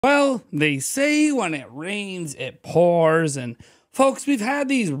Well, they say when it rains, it pours, and folks, we've had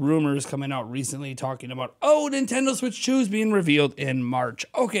these rumors coming out recently talking about, Nintendo Switch 2 is being revealed in March.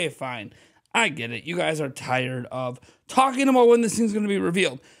 Okay, fine. I get it. You guys are tired of talking about when this thing's going to be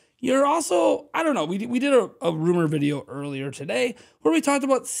revealed. You're also, I don't know, we did a rumor video earlier today where we talked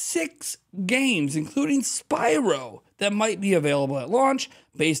about 6 games, including Spyro, that might be available at launch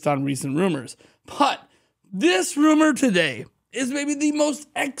based on recent rumors. But this rumor today is maybe the most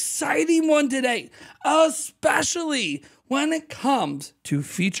exciting one today, especially when it comes to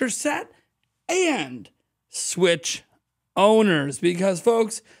feature set and Switch owners. Because,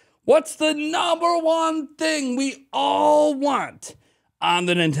 folks, what's the number one thing we all want on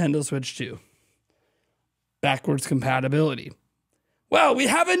the Nintendo Switch 2? Backwards compatibility. Well, we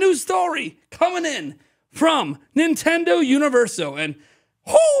have a new story coming in from Nintendo Universo, and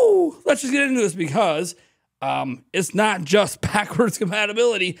let's just get into this because it's not just backwards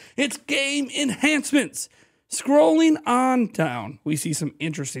compatibility, it's game enhancements. Scrolling on down, we see some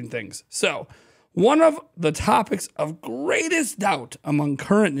interesting things. So, one of the topics of greatest doubt among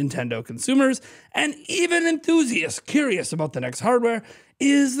current Nintendo consumers and even enthusiasts curious about the next hardware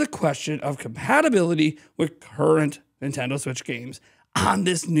is the question of compatibility with current Nintendo Switch games on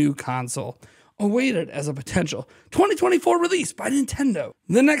this new console, awaited as a potential 2024 release by Nintendo.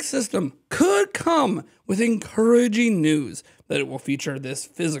 The next system could come with encouraging news that it will feature this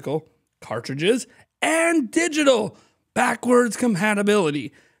physical, cartridges, and digital backwards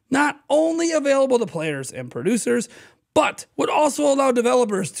compatibility, not only available to players and producers, but would also allow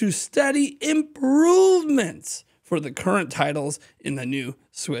developers to study improvements for the current titles in the new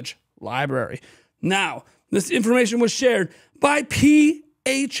Switch library. Now, this information was shared by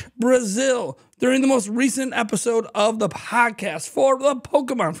PH Brazil during the most recent episode of the podcast for the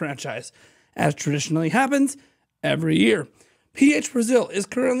Pokemon franchise, as traditionally happens every year. PH Brazil is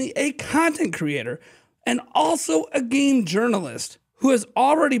currently a content creator and also a game journalist who has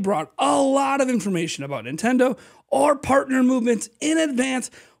already brought a lot of information about Nintendo or partner movements in advance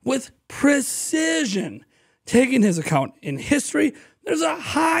with precision. Taking his account in history, there's a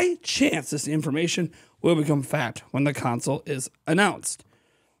high chance this information will become fact when the console is announced.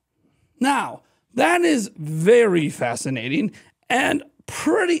 Now, that is very fascinating and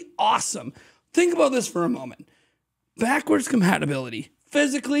pretty awesome. Think about this for a moment. Backwards compatibility,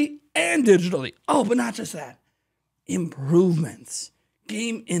 physically and digitally. Oh, but not just that. Improvements,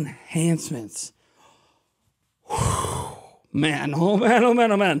 game enhancements. Man, oh man, oh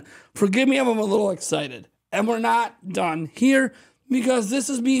man, oh man. Forgive me if I'm a little excited. And we're not done here because this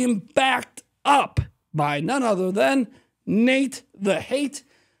is being backed up by none other than Nate the Hate.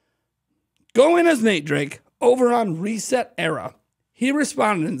 Going as Nate Drake over on Reset Era, he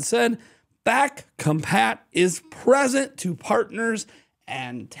responded and said, back compat is present to partners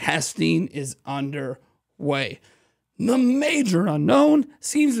and testing is underway. The major unknown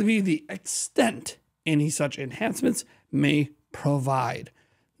seems to be the extent any such enhancements may provide.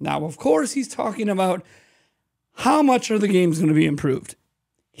 Now, of course, he's talking about how much are the games going to be improved.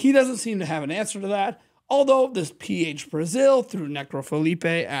 He doesn't seem to have an answer to that, although this PH Brazil through Necro Felipe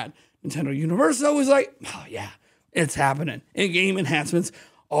at Nintendo Universo was like, oh yeah, it's happening. And game enhancements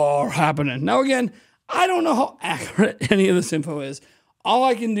are happening. Now again, I don't know how accurate any of this info is. All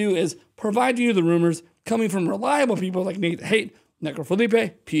I can do is provide you the rumors coming from reliable people like Nate the Hate, Necro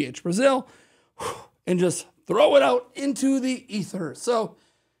Felipe, PH Brazil, and just throw it out into the ether. So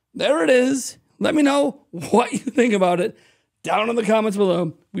there it is. Let me know what you think about it down in the comments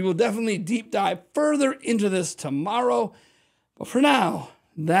below. We will definitely deep dive further into this tomorrow. But for now,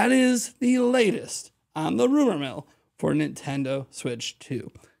 that is the latest on the rumor mill for Nintendo Switch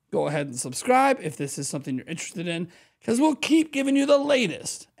 2. Go ahead and subscribe if this is something you're interested in, because we'll keep giving you the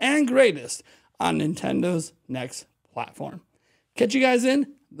latest and greatest on Nintendo's next platform. Catch you guys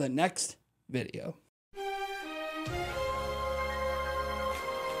in the next video.